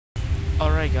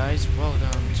Alright guys,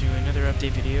 welcome to another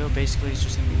update video. Basically it's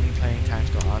just going to be me playing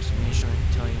Tactical Ops and me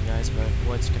telling you guys about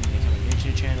what's going to be coming new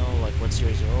to the channel, like what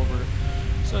series are over.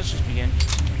 So let's just begin.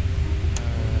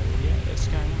 Yeah, that's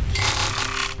kind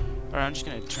of... Alright, I'm just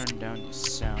going to turn down the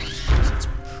sound because it's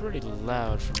pretty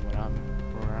loud from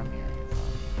where I'm hearing it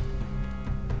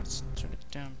from. Let's turn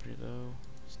it down pretty low.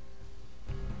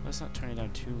 Let's not turn it down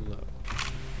too low.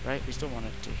 Right? We still want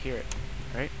it to hear it,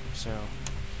 right? So...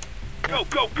 Go,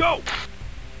 go, go!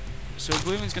 So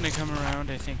Oblivion's gonna come around,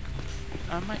 I think.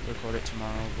 I might record it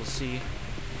tomorrow, we'll see.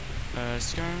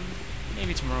 Skyrim,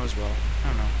 maybe tomorrow as well. I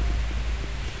don't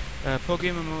know.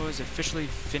 PokeMMO is officially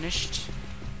finished.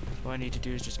 All I need to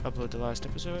do is just upload the last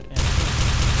episode and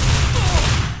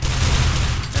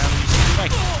I'm using the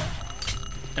mic.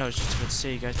 I was just about to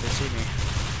say, you guys better save me.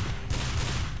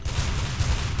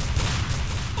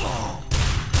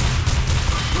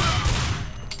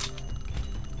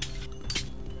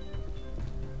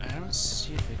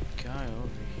 See the guy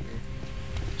over here.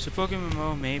 So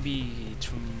PokeMMO, maybe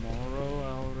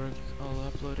tomorrow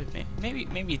I'll upload it.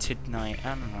 Maybe tonight. I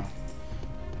don't know.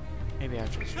 Maybe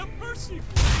after this video.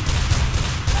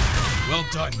 Well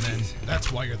done, men.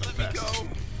 That's why you're the best.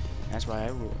 That's why I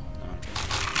rule.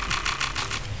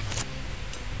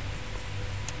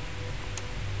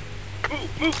 No,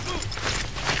 move, move, move.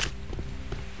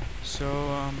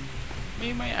 So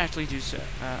we might actually do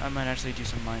I might actually do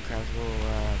some Minecraft a little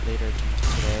later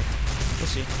today. We'll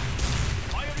see.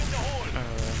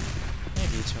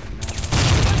 Maybe tomorrow.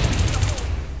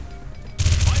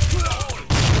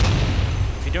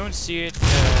 If you don't see it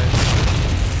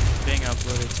being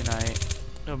uploaded tonight,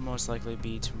 it'll most likely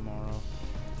be tomorrow.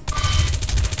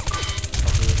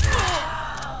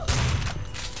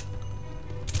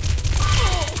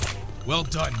 Well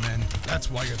done, men.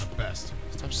 That's why you're the best.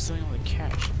 Stop stealing all the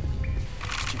cash.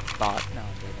 Bot. No,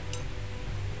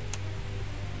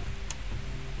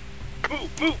 I'm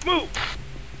move, move, move!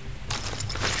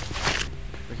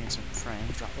 We're getting some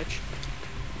frames, drop it.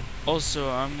 Also,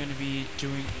 I'm gonna be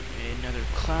doing another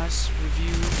class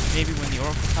review, maybe when the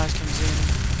Oracle class comes in.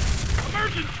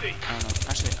 Emergency! I don't know.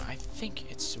 Actually, I think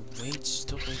it's still way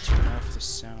too loud for the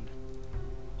sound.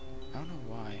 I don't know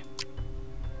why.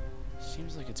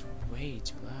 Seems like it's way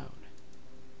too loud.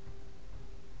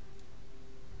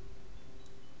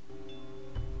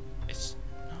 It's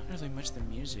not really much the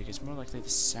music, it's more likely the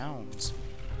sounds.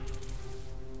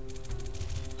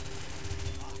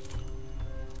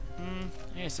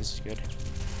 I guess this is good.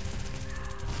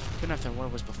 Good enough than what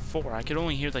it was before. I could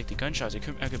only hear like the gunshots, I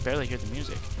could barely hear the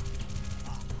music.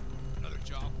 Another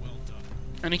job well done.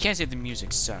 And I can't say the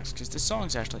music sucks, because the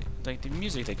songs actually, like the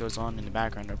music that goes on in the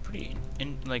background are pretty,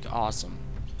 like awesome.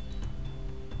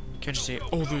 Can't just say,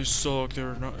 oh they suck,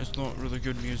 it's not really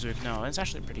good music. No, it's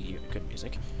actually pretty good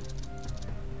music.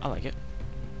 I like it.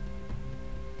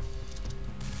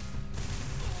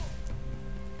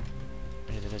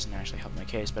 It doesn't actually help my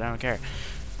case, but I don't care.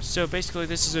 So basically,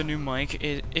 this is a new mic.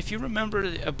 If you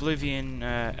remember Oblivion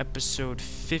episode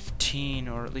 15,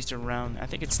 or at least around, I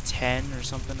think it's 10 or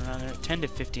something around there, 10 to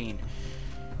 15.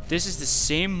 This is the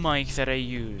same mic that I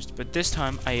used, but this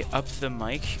time I upped the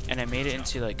mic and I made it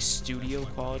into like studio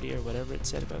quality or whatever it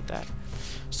said about that.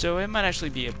 So it might actually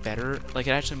be a better, like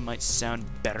it actually might sound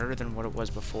better than what it was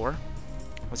before.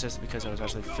 That's just because I was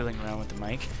actually fiddling around with the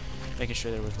mic, making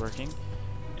sure that it was working.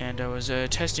 And I was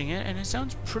testing it, and it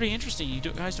sounds pretty interesting. You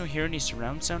guys don't hear any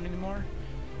surround sound anymore.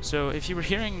 So if you were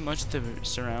hearing much of the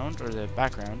surround or the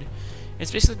background,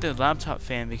 it's basically the laptop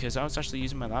fan because I was actually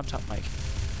using my laptop mic.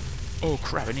 Oh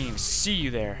crap, I didn't even see you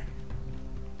there.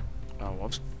 Oh,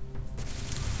 whoops.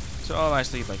 So I'll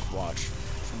actually like watch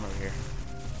from over here.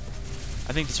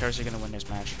 I think the Terrorists are gonna win this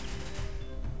match.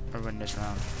 Or win this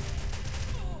round.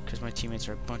 Because my teammates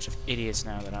are a bunch of idiots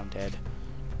now that I'm dead.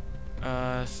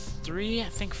 3, I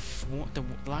think the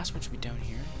last one should be down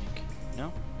here, I think.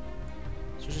 No?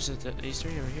 So just these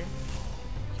 3 over here?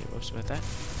 Okay, whoops about that.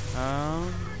 Yeah,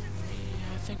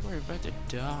 I think we're about to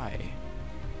die.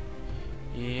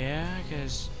 Yeah,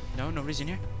 because... No, nobody's in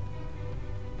here?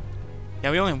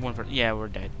 Yeah, we only have one person. Yeah, we're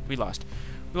dead. We lost.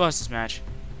 We lost this match.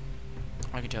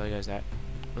 I can tell you guys that.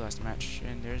 We lost the match.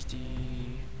 And there's the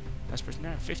last person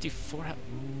there. 54 health.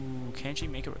 Ooh, can she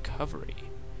make a recovery?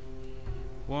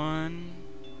 1,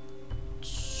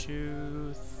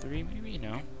 2, 3, maybe?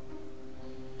 No.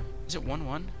 Is it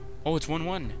 1-1? Oh, it's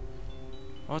 1-1.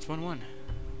 Oh, it's 1-1.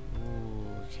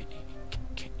 Ooh,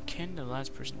 can the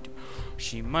last person do...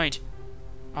 She might...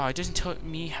 Oh, it doesn't tell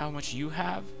me how much you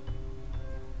have?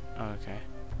 Oh, okay.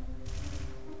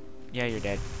 Yeah, you're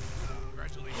dead.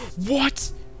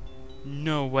 What?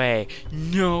 No way.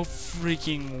 No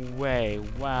freaking way.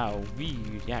 Wow, we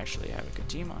actually have a good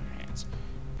team on our hands.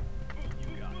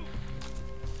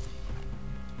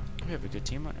 We have a good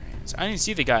team on our hands. I didn't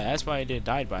see the guy. That's why I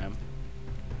died by him.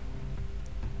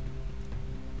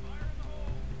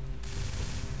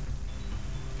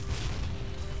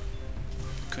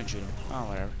 Couldn't shoot him. Oh,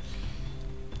 whatever.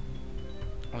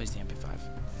 Always the MP5.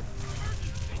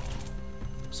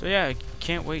 So yeah, I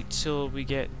can't wait till we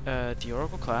get the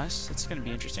Oracle class. It's gonna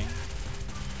be interesting.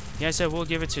 Yes, I will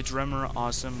give it to Drummer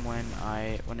Awesome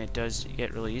when it does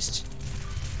get released.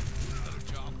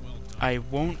 I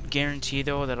won't guarantee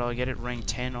though that I'll get it rank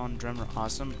 10 on Drummer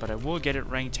Awesome, but I will get it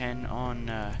rank 10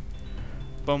 on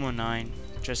Bomo 9,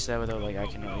 just that way like I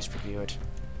can at least review it.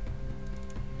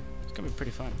 It's gonna be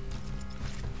pretty fun.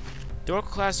 The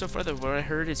Oracle class so far, what I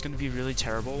heard is gonna be really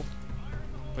terrible,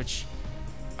 which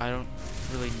I don't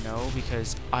really know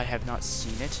because I have not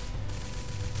seen it.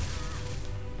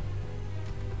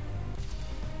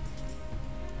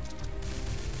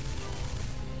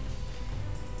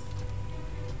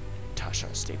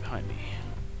 Tasha, stay behind me.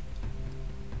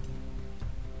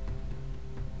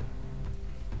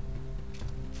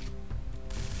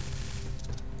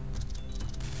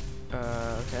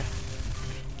 Okay.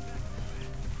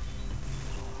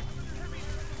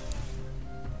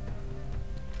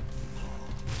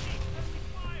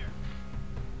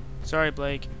 Sorry,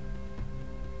 Blake.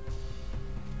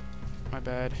 My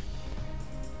bad.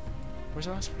 Where's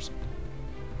the last person?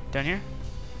 Down here?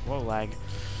 Whoa, lag.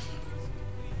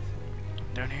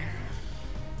 Down here?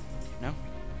 No?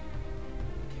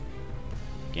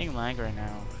 Getting lag right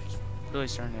now. It's really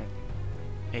starting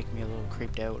to make me a little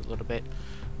creeped out a little bit.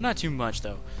 Not too much,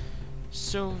 though.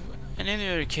 So, in any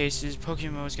other cases,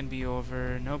 Pokemon is going to be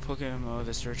over. No Pokemon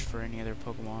the search for any other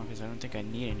Pokemon, because I don't think I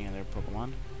need any other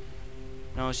Pokemon.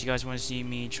 Unless you guys want to see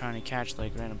me trying to catch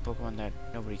like random Pokemon that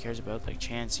nobody cares about, like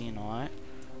Chansey and all that,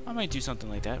 I might do something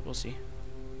like that. We'll see.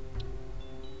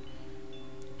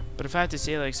 But if I have to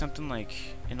say like something like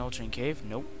an Altering Cave,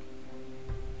 nope.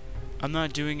 I'm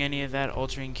not doing any of that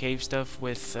Altering Cave stuff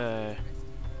with my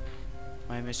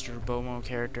Mr. Bomo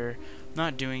character. I'm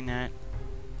not doing that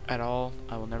at all.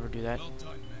 I will never do that. Well done,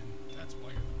 man. That's why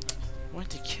you're the best. I want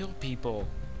to kill people.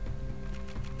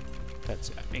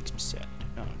 That makes me sad.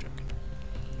 No, I'm joking.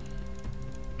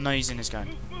 I'm not using this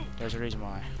gun. There's a reason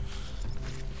why.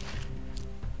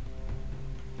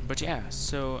 But yeah,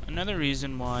 so another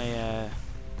reason why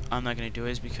I'm not going to do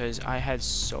it is because I had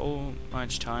so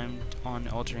much time on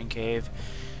Altering Cave,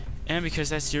 and because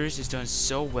that series is done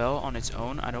so well on its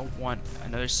own, I don't want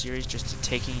another series just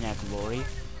taking that glory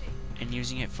and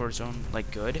using it for its own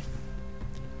like good.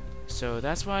 So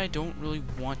that's why I don't really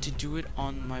want to do it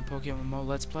on my Pokemon Mo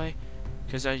Let's Play,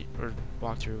 or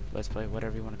walkthrough Let's Play,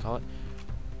 whatever you want to call it.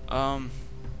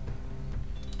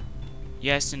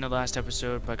 Yes, in the last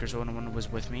episode, Bikers 101 was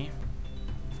with me,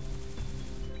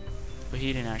 but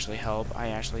he didn't actually help. I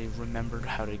actually remembered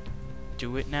how to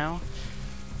do it now.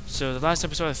 So the last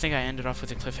episode, I think I ended off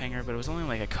with a cliffhanger, but it was only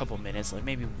like a couple minutes, like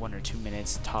maybe 1 or 2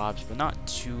 minutes tops, but not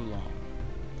too long.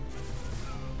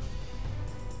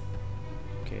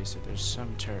 Okay, so there's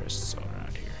some terrorists all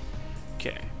around here.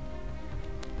 Okay.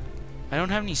 I don't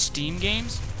have any Steam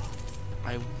games.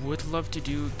 I would love to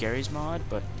do Gary's Mod,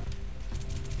 but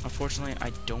unfortunately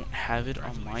I don't have it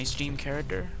on my Steam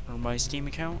character or my Steam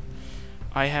account.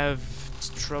 I have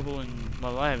trouble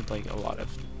well, I have like a lot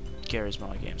of Gary's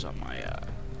Mod games on my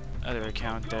other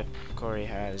account that Corey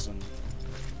has, and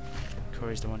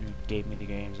Corey's the one who gave me the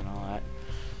games and all that.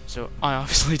 So I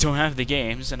obviously don't have the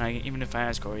games, and even if I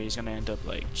ask Corey, he's gonna end up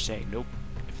like saying nope.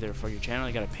 If they're for your channel,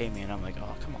 you gotta pay me, and I'm like,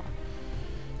 oh come on.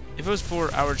 If it was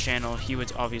for our channel, he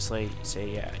would obviously say,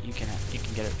 yeah, you can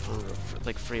get it for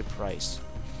like free price.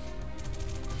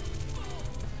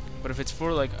 But if it's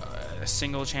for like a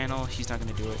single channel, he's not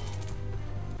gonna do it.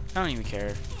 I don't even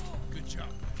care. Good job.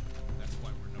 That's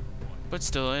why we're #1. But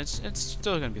still, it's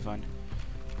still gonna be fun.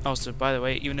 Also, by the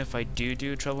way, even if I do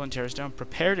Trouble in Terrorstone,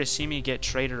 prepare to see me get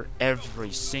traitor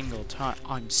every single time.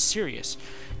 I'm serious.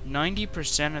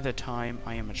 90% of the time,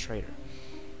 I am a traitor.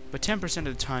 But 10%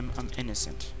 of the time, I'm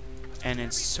innocent. And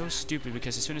it's so stupid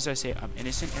because as soon as I say I'm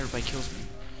innocent, everybody kills me.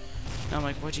 And I'm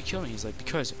like, why'd you kill me? He's like,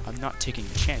 because I'm not taking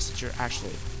the chance that you're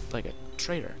actually like a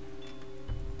traitor.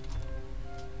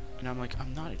 And I'm like,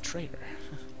 I'm not a traitor.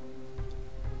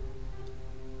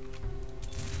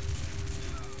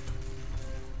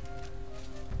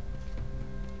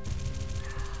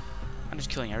 I'm just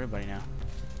killing everybody now.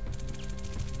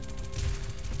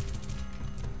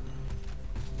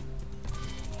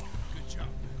 Good job.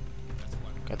 That's why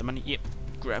we're Got the money? Yep.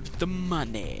 Grab the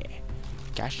money.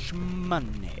 Cash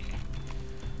money.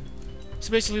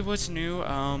 So basically, what's new?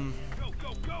 Well,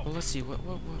 let's see.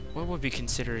 What would be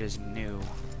considered as new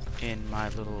in my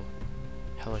little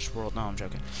hellish world? No, I'm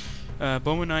joking.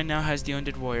 Bowman 9 now has the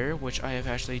Undead Warrior, which I have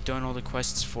actually done all the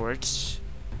quests for it,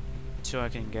 so I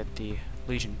can get the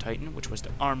Legion Titan, which was the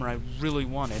armor I really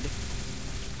wanted.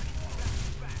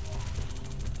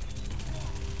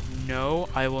 No,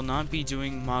 I will not be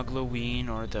doing Mogloween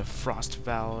or the Frost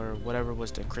Val or whatever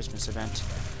was the Christmas event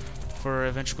for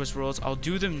Adventure Quest Worlds. I'll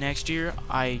do them next year.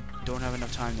 I don't have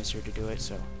enough time this year to do it,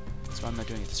 so that's why I'm not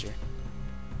doing it this year.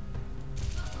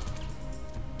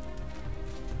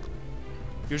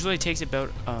 Usually it takes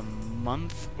about a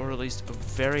month, or at least a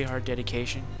very hard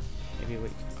dedication. Maybe a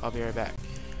week. I'll be right back.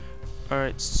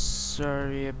 Alright,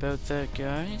 sorry about that,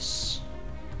 guys.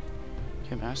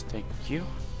 Kim asked, thank you.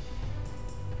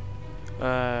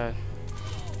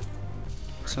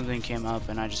 Something came up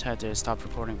and I just had to stop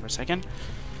recording for a second.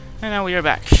 And now we are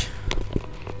back.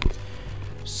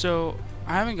 So,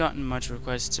 I haven't gotten much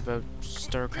requests about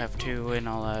StarCraft 2 and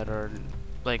all that, or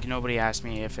like nobody asked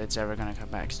me if it's ever gonna come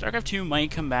back. StarCraft 2 might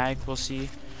come back, we'll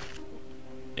see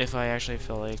if I actually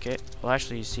feel like it. We'll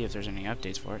actually see if there's any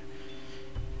updates for it.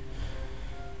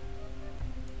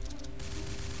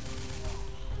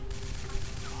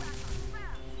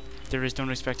 There is,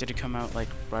 don't expect it to come out like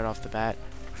right off the bat.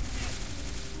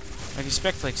 I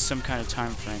expect like some kind of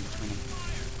time frame between them.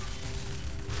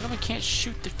 What if I can't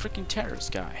shoot the freaking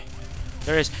terrorist guy?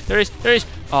 There is.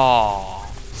 Aww.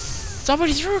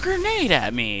 Somebody threw a grenade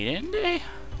at me, didn't they?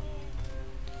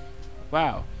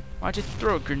 Wow. Why'd you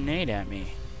throw a grenade at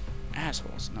me?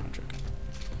 Assholes. No, I'm joking.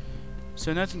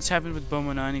 So nothing's happened with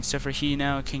Bowman 9 except for he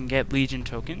now can get Legion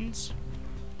tokens.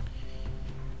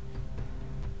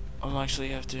 I'll actually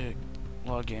have to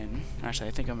log in. Actually,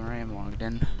 I think I am logged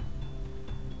in.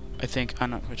 I think.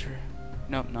 I'm not quite sure.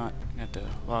 Nope, not. I have to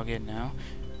log in now.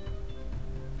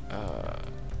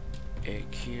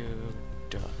 AQ.com.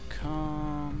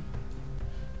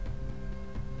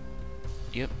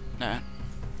 Yep, that.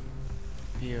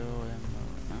 BOMO9.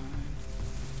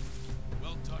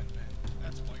 Well done, man.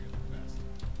 That's why you're the best.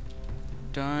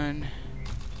 Done.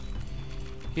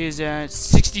 He is at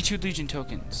 62 Legion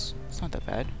tokens. It's not that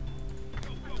bad.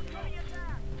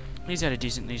 He's at a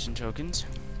decent Legion tokens.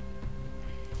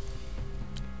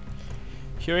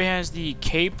 Here he has the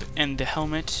cape and the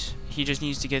helmet. He just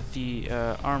needs to get the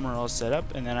armor all set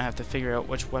up, and then I have to figure out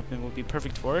which weapon would be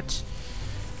perfect for it.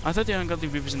 I thought the Ungodly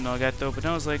Reapers and Nulgath though, but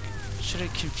then I was like, should I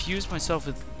confuse myself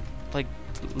with like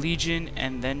Legion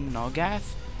and then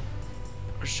Nulgath?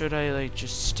 Or should I like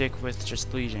just stick with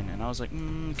just Legion? And I was like,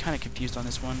 kind of confused on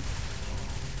this one.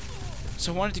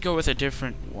 So I wanted to go with a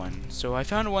different one. So I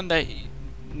found one that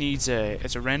needs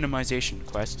it's a randomization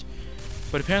quest.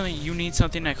 But apparently you need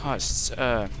something that costs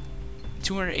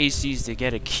 200 ACs to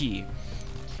get a key.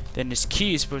 Then this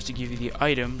key is supposed to give you the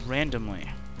item randomly.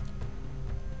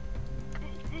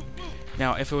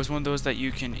 Now, if it was one of those that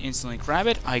you can instantly grab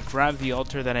it, I grab the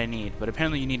altar that I need. But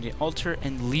apparently you need an altar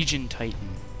and Legion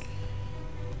Titan.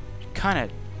 Kinda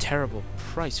terrible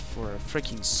price for a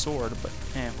freaking sword, but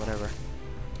whatever.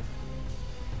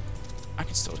 I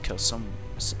can still kill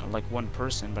like one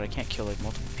person, but I can't kill like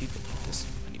multiple people with this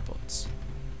many bullets.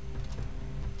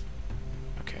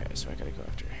 Okay, so I gotta go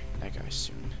after that guy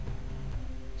soon.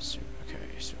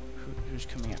 Okay, so who's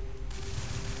coming up?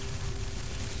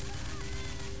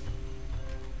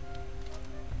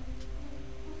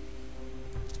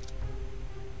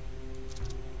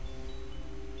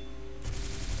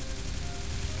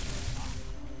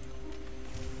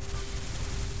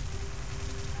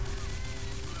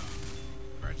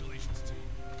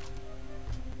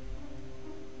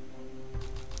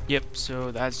 Yep,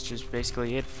 so that's just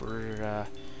basically it for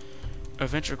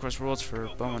Adventure Quest Worlds for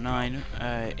Bowman 9.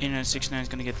 In69 is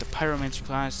going to get the Pyromancer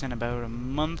class in about a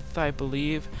month, I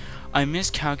believe. I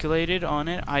miscalculated on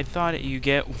it. I thought you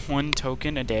get 1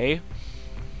 token a day,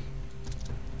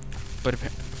 but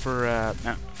for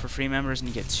free members, and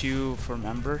you get 2 for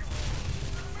member.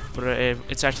 But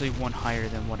it's actually 1 higher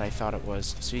than what I thought it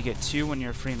was. So you get 2 when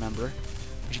you're a free member,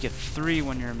 but you get 3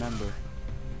 when you're a member.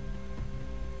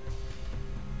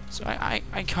 So I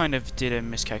kind of did a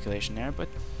miscalculation there, but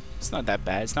it's not that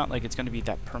bad. It's not like it's going to be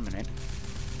that permanent.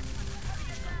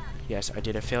 Yes, I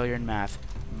did a failure in math.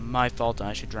 My fault,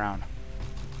 I should drown.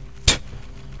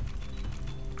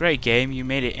 Great game, you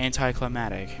made it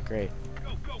anticlimactic. Great.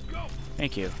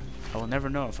 Thank you. I will never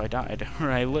know if I died or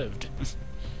I lived.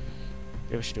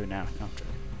 Maybe we should do it now. No, I'm joking.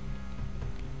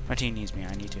 My team needs me.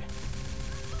 I need to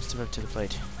step up to the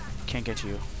plate. Can't get to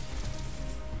you.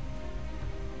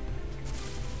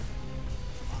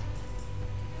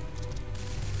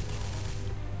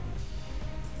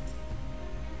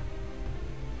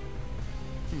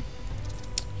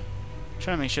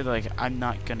 trying to make sure that, like, I'm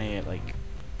not gonna, like,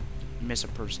 miss a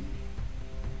person.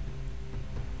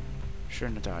 Sure,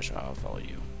 Natasha, I'll follow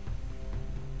you.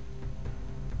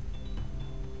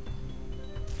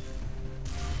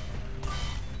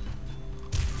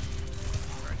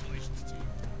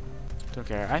 Don't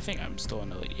care. I think I'm still in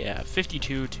the lead. Yeah,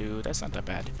 52 too. That's not that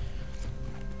bad.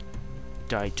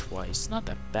 Died twice. Not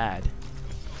that bad.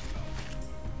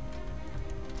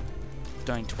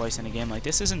 Dying twice in a game like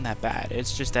this isn't that bad.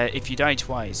 It's just that if you die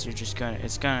twice, you're just gonna.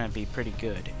 It's gonna be pretty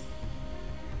good.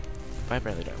 But I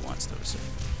barely died once though, so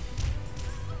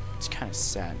it's kind of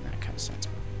sad in that kind of sense.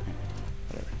 But yeah,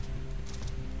 whatever.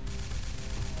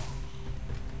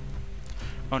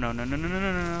 Oh no!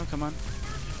 No! Come on,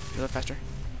 a little faster.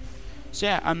 So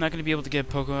yeah, I'm not going to be able to get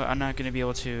Pokemon. I'm not going to be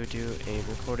able to do a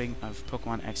recording of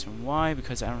Pokemon X and Y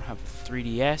because I don't have a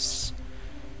 3DS,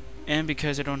 and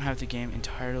because I don't have the game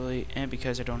entirely, and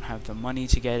because I don't have the money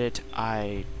to get it.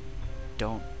 I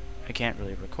can't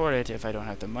really record it if I don't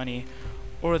have the money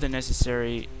or the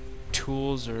necessary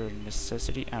tools or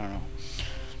necessity. I don't know.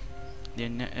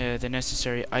 The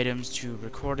necessary items to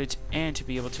record it and to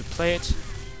be able to play it.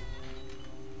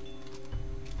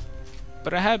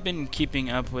 But I have been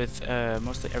keeping up with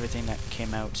mostly everything that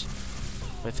came out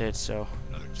with it, so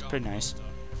it's pretty nice.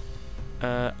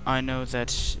 I know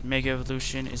that Mega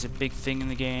Evolution is a big thing in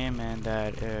the game, and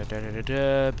that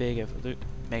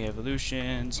Mega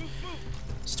Evolutions,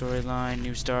 storyline,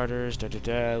 new starters,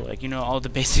 like, you know, all the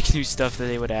basic new stuff that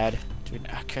they would add. Dude,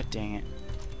 god dang it.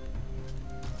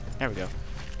 There we go.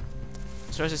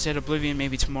 So as I said, Oblivion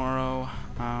maybe tomorrow.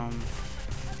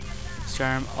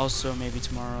 Skyrim also maybe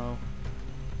tomorrow.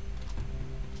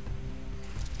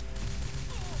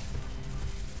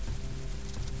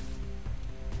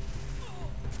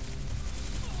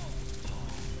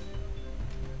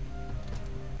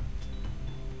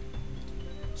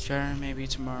 Skyrim maybe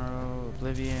tomorrow.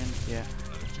 Oblivion, yeah.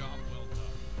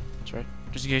 That's right.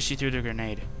 Just in case she threw the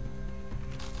grenade.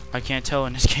 I can't tell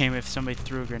in this game if somebody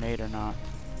threw a grenade or not.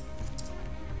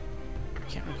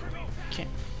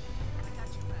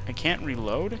 I can't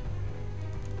reload?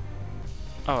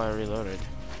 Oh, I reloaded.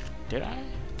 Did I? I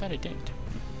thought I didn't.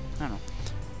 I don't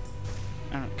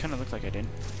know. It kind of looked like I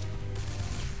didn't.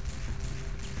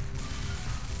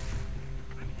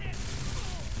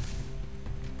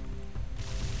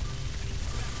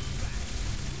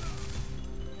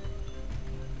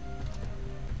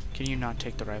 Can you not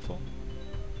take the rifle?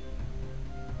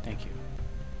 Thank you.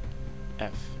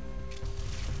 F.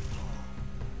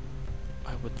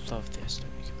 I would love the SW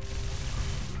Commando.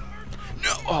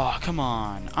 No! Oh, come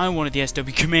on. I wanted the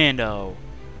SW Commando.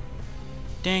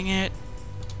 Dang it.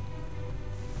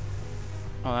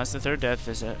 Oh, that's the third death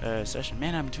this session.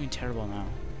 Man, I'm doing terrible now.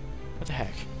 What the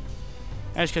heck?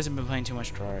 That's because I've been playing too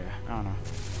much Terraria. I don't know.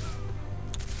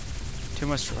 Too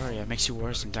much Terraria makes you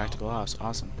worse in tactical ops.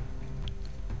 Awesome.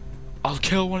 I'll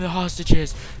kill one of the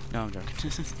hostages! No, I'm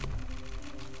joking.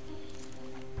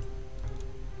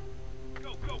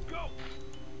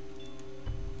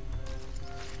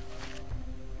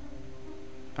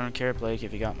 I don't care, Blake,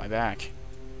 if you got my back.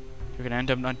 You're gonna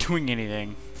end up not doing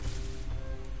anything.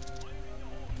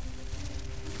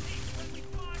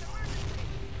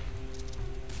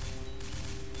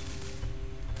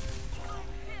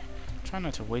 Try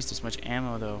not to waste as much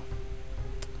ammo, though.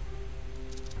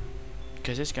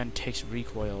 Because this gun takes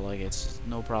recoil like it's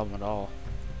no problem at all.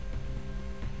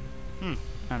 I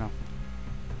don't know.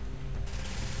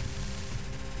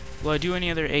 Will I do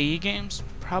any other AE games?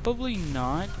 Probably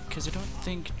not, because I don't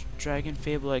think Dragon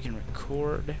Fable I can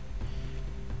record.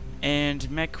 And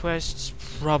MechQuest,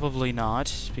 probably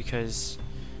not, because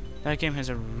that game has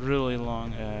a really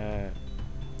long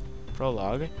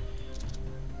prologue. It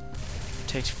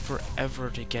takes forever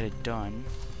to get it done.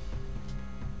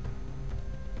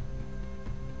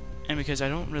 And because I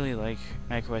don't really like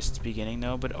MechQuest's beginning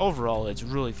though, but overall it's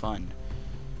really fun.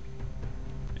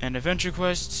 And Adventure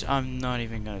Quest, I'm not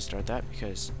even gonna start that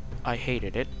because I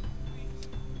hated it.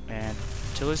 And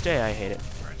till this day I hate it.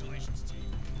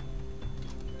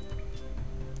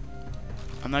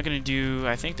 I'm not gonna do,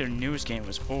 I think their newest game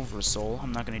was Oversoul.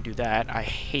 I'm not gonna do that. I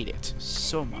hate it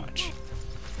so much.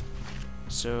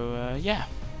 So yeah,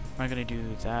 I'm not gonna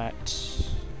do that.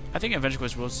 I think Adventure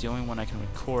Quest World is the only one I can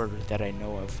record that I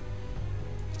know of.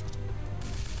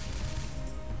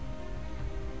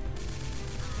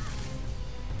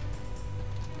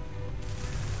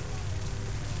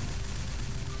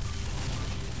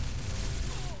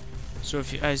 So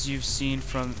if you, as you've seen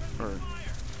from, or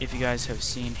if you guys have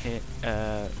seen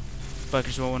Bikers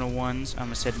 101's, I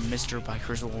almost said Mr.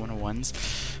 Bikers 101's,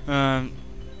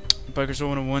 Bikers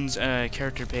 101's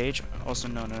character page, also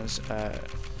known as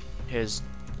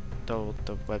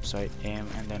the website name,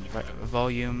 and then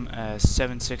volume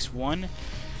 761.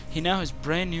 He now has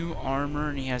brand new armor,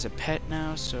 and he has a pet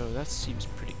now, so that seems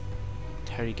pretty.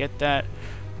 How do you get that?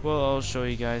 Well, I'll show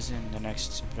you guys in the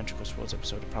next Adventure Quest Worlds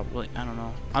episode, probably. I don't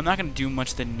know. I'm not going to do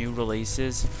much of the new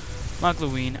releases.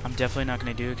 Magluine, I'm definitely not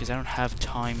going to do because I don't have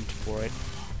time for it.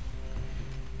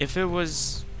 If it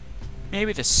was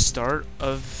maybe the start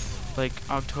of, like,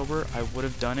 October, I would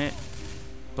have done it.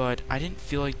 But I didn't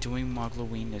feel like doing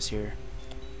Magluine this year.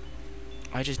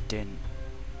 I just didn't.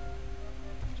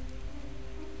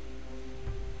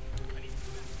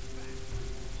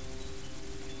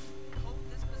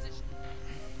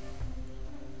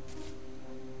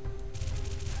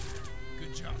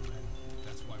 Good job, man.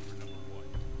 That's why we're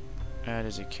 #1. Add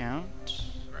his account.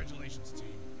 Congratulations, team.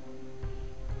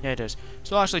 Yeah, it does.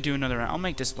 So I'll actually do another round. I'll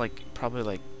make this like probably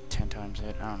like 10 times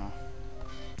it. I don't know.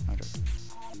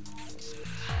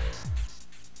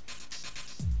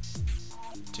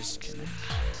 Disconnect.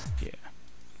 Yeah.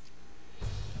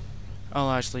 I'll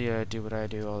actually do what I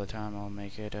do all the time. I'll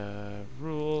make it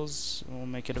rules. We'll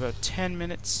make it about 10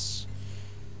 minutes.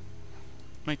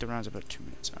 Make the rounds about 2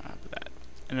 minutes after that,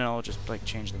 and then I'll just like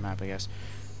change the map, I guess.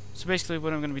 So basically,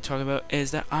 what I'm going to be talking about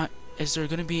is that is there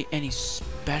going to be any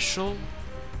special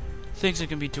things I'm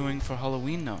going to be doing for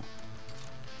Halloween though?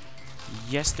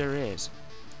 Yes, there is.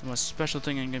 The most special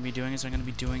thing I'm going to be doing is I'm going to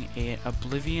be doing a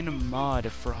Oblivion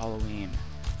mod for Halloween.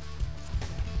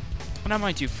 And I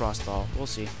might do Frostfall. We'll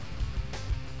see.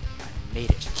 I made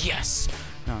it. Yes!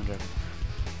 No, I'm joking.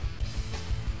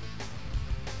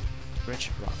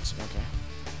 Rich rocks. Okay.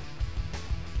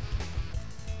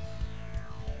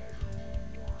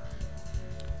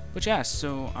 But yeah,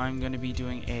 so I'm going to be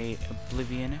doing a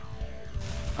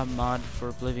mod for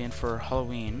Oblivion for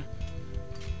Halloween.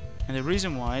 And the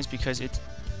reason why is because it's...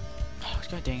 Oh,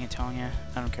 god dang it, telling you.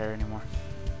 I don't care anymore.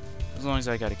 As long as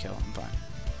I got a kill, I'm fine.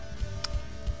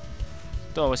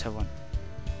 They'll always have one.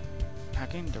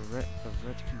 Hacking the red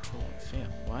control fail.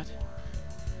 What?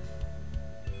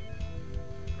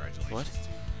 What?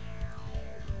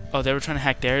 Oh, they were trying to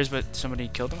hack theirs, but somebody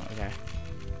killed them? Okay.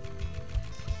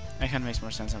 That kind of makes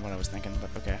more sense than what I was thinking, but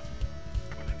okay.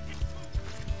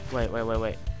 Wait.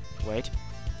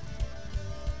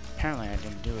 Apparently I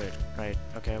didn't do it right.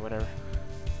 Okay, whatever.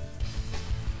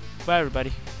 Bye,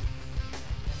 everybody.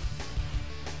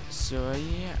 So,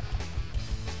 yeah.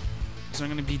 So I'm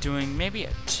going to be doing maybe a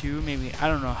 2, maybe, I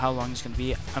don't know how long it's going to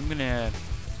be. I'm going to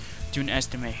do an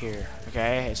estimate here,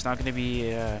 okay? It's not going to be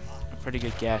a pretty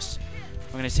good guess.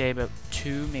 I'm going to say about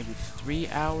 2, maybe 3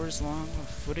 hours long of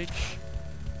footage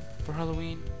for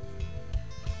Halloween.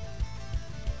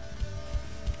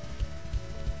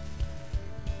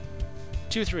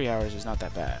 Two, 3 hours is not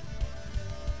that bad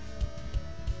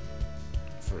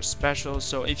for a special.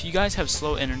 So if you guys have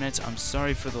slow internets, I'm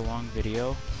sorry for the long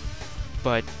video,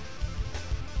 but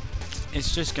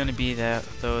it's just gonna be that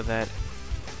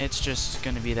it's just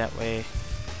gonna be that way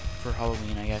for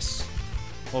Halloween, I guess.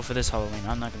 Well, for this Halloween,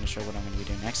 I'm not gonna show what I'm gonna be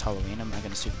doing next Halloween. I'm not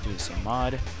gonna do the same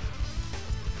mod,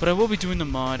 but I will be doing the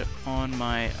mod on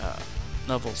my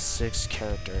level 6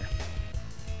 character.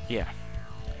 Yeah.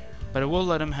 But I will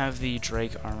let him have the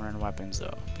Drake armor and weapons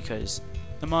though, because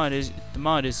the mod is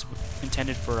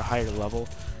intended for a higher level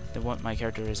than what my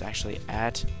character is actually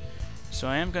at. So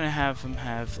I am gonna have him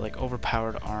have like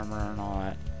overpowered armor and all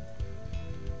that.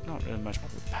 Not really much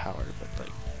overpowered, but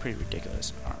like pretty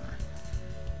ridiculous armor.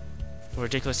 Or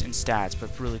ridiculous in stats,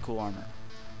 but really cool armor.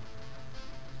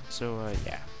 So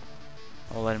yeah,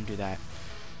 I'll let him do that.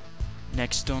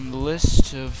 Next on the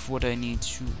list of what I need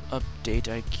to update,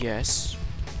 I guess,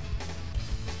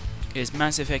 is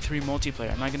Mass Effect 3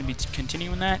 multiplayer. I'm not going to be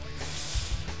continuing that.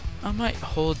 I might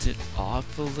hold it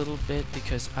off a little bit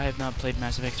because I have not played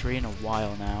Mass Effect 3 in a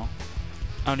while now.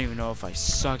 I don't even know if I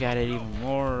suck at it even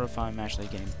more or if I'm actually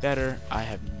getting better. I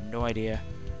have no idea.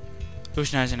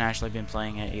 Ocean hasn't actually been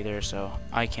playing it either, so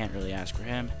I can't really ask for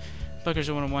him. Buckers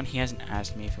 101, he hasn't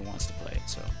asked me if he wants to play it,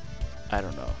 so I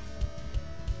don't know.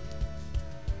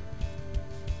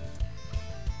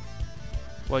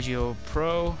 YGO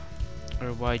Pro,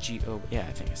 or YGO, yeah,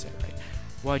 I think I said it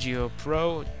right. YGO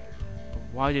Pro.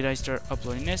 Why did I start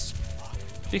uploading this?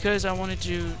 Because I wanted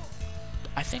to,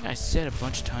 I think I said a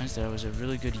bunch of times that I was a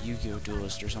really good Yu-Gi-Oh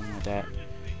duelist or something like that.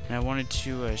 And I wanted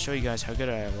to show you guys how good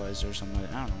I was or something like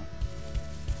that. I don't know.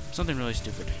 Something really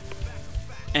stupid.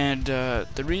 And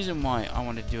the reason why I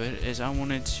wanted to do it is I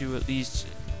wanted to at least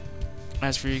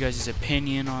ask for you guys'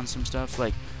 opinion on some stuff.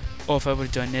 Like, oh, if I would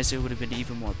have done this, it would have been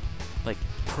even more, like,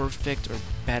 perfect or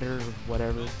better or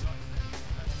whatever.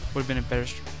 Would have been a better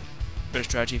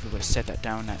strategy if we would have set that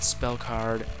down, that spell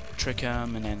card, trick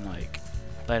him, and then like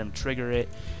let him trigger it,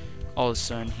 all of a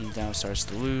sudden he now starts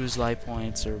to lose life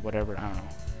points or whatever, I don't know.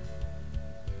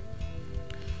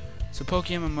 So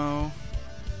PokeMMO,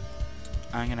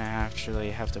 I'm gonna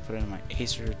actually have to put it in my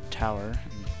Acer tower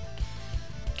and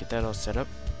get that all set up.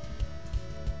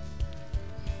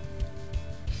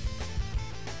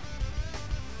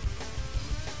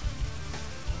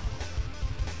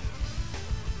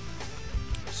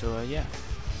 So yeah.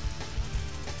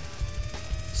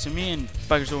 So me and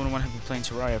Bikers01 have been playing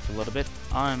Terraria for a little bit.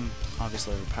 I'm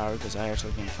obviously overpowered because I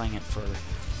actually been playing it for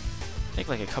I think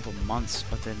like a couple months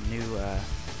of the new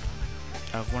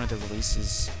of one of the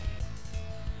releases.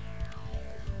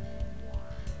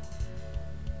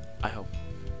 I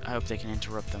hope they can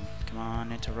interrupt them. Come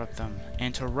on, interrupt them.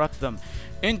 Interrupt them.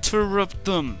 Interrupt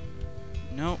them.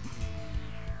 Nope.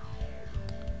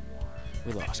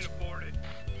 We lost.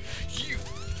 You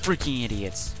freaking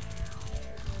idiots.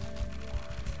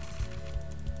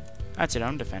 That's it,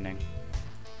 I'm defending.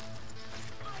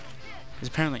 Because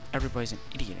apparently everybody's an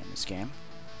idiot in this game.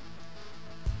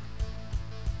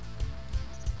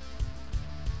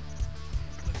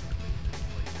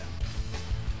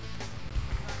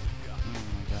 Oh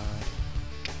my god.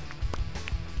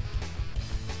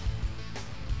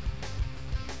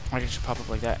 I can just pop up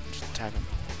like that and just attack him.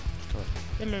 Just go like,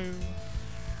 hello.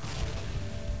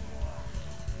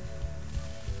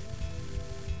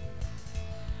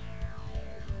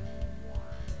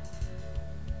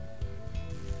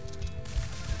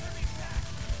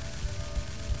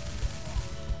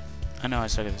 I know I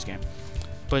suck at this game,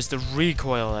 but it's the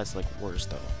recoil that's like worse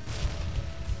though.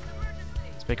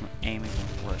 It's making my aim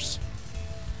even worse.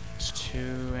 There's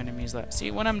 2 enemies left. See,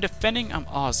 when I'm defending, I'm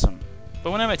awesome, but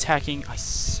when I'm attacking,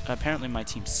 apparently my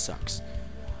team sucks.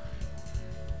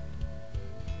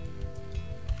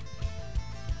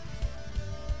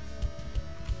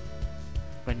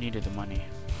 But I needed the money.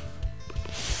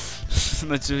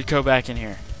 Let's go back in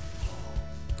here.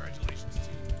 Congratulations,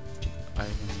 team. I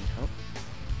even need help.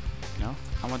 No?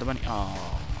 I want the money.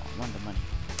 Oh, I want the money.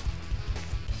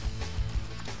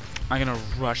 I'm gonna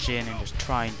rush in and just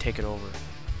try and take it over.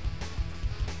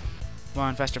 Come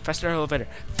on, faster, faster elevator.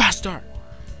 Faster!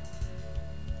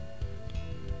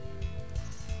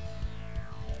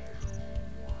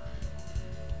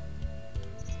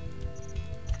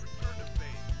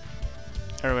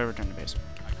 Everybody return to base.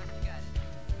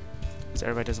 Because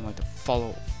everybody doesn't like to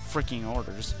follow freaking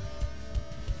orders.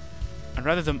 I'd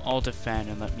rather them all defend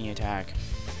and let me attack.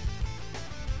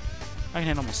 I can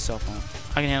handle myself on.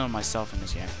 I can handle myself in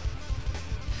this game.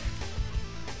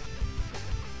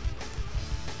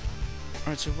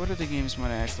 Alright, so what are the games when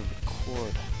I actually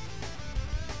record?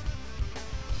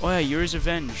 Oh yeah, Yuri's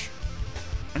Revenge.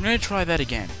 I'm gonna try that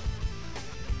again.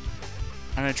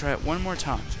 I'm gonna try it one more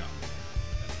time.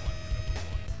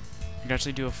 I can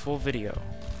actually do a full video.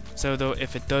 So though,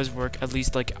 if it does work, at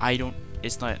least like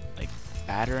it's not like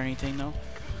bad or anything though.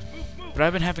 But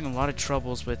I've been having a lot of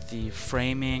troubles with the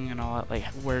framing and all that, like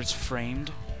where it's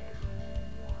framed,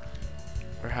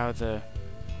 or how the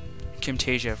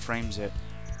Camtasia frames it.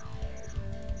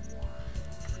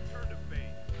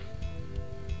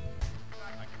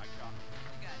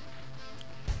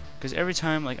 Because every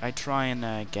time like I try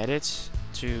and get it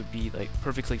to be like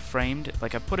perfectly framed,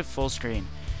 like I put it full screen,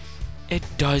 it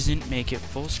doesn't make it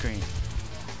full screen.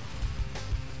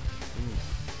 Ooh.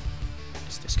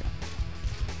 It's this guy.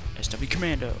 SW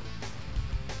Commando.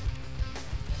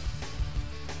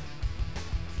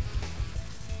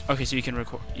 Okay, so you can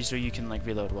record. So you can like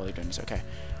reload while you're doing this. Okay.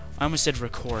 I almost said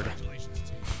record.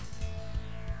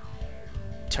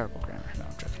 Terrible grammar. No,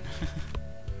 I'm joking.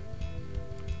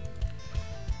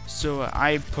 So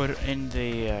I put in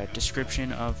the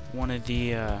description of one of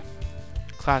the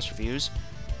class reviews.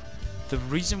 The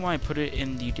reason why I put it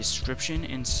in the description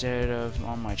instead of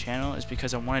on my channel is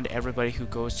because I wanted everybody who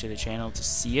goes to the channel to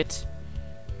see it.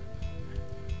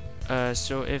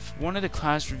 So if one of the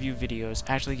class review videos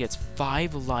actually gets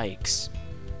 5 likes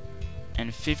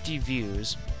and 50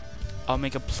 views, I'll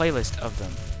make a playlist of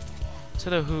them. So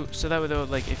that way though,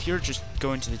 like if you're just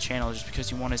going to the channel just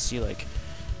because you want to see like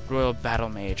Royal Battle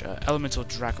Mage, Elemental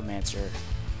Dracomancer,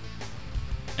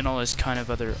 and all this kind of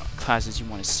other classes you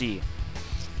want to see,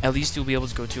 at least you'll be able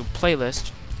to go to a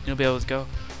playlist. You'll be able to go,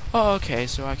 oh, okay,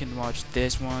 so I can watch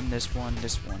this one, this one,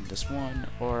 this one, this one,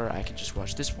 or I can just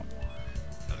watch this one.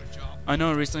 I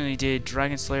know I recently did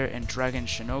Dragon Slayer and Dragon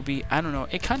Shinobi. I don't know,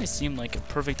 it kind of seemed like a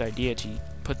perfect idea to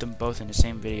put them both in the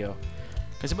same video,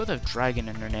 because they both have dragon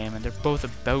in their name, and they're both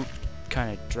about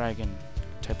kind of dragon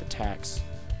type attacks.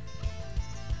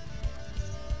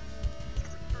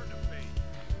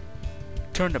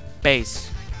 Return to base.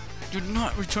 You're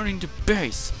not returning to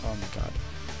base. Oh my god.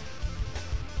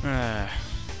 I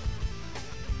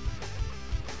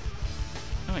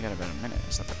only got about a minute.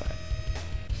 It's not that bad.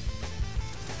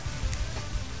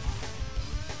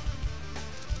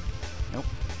 Nope.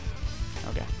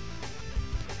 Okay.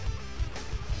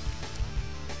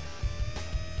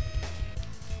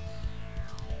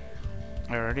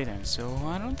 Alrighty then. So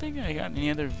I don't think I got any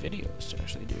other videos to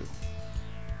actually do.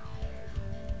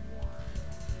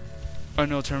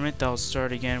 No tournament that'll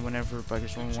start again whenever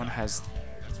Bikers 1-1 has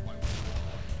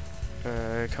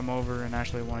come over and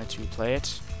actually wanted to play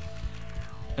it.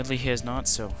 Lately he has not,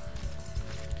 so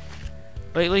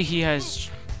lately he has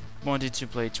wanted to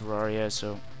play Terraria,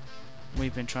 so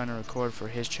we've been trying to record for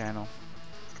his channel.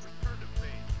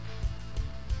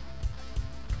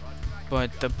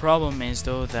 But the problem is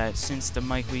though that since the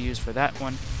mic we used for that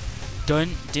one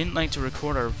didn't like to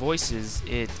record our voices,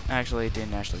 it actually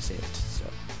didn't actually save it.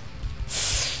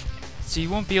 So you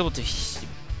won't be able to,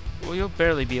 well, you'll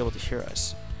barely be able to hear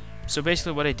us. So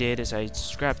basically what I did is I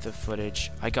scrapped the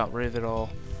footage, I got rid of it all.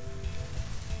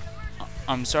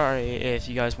 I'm sorry if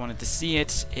you guys wanted to see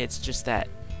it, it's just that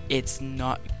it's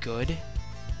not good.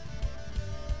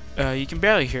 You can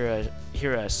barely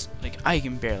hear us, like I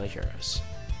can barely hear us.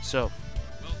 So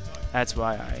that's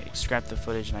why I scrapped the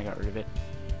footage and I got rid of it.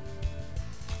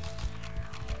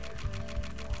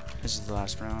 This is the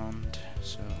last round,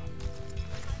 so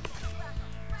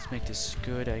make this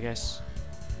good, I guess.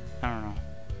 I don't know.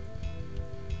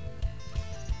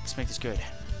 Let's make this good.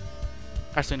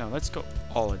 Actually, no. Let's go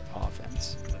all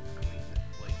offense.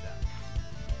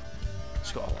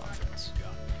 Let's go all offense.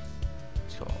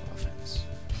 Let's go all offense.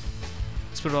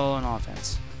 Let's put it all on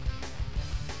offense.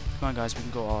 Come on, guys. We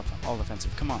can go all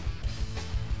offensive. Come on.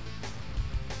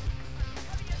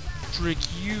 Trick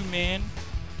you, man.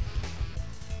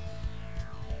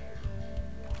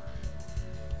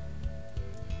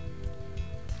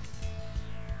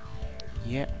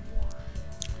 Yeah.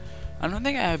 I don't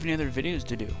think I have any other videos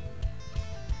to do.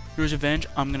 Heroes Revenge,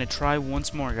 I'm gonna try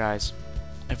once more, guys.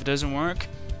 If it doesn't work,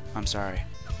 I'm sorry.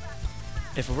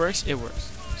 If it works, it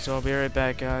works. So I'll be right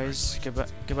back, guys.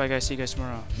 Goodbye, guys. See you guys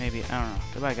tomorrow. Maybe. I don't know.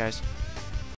 Goodbye, guys.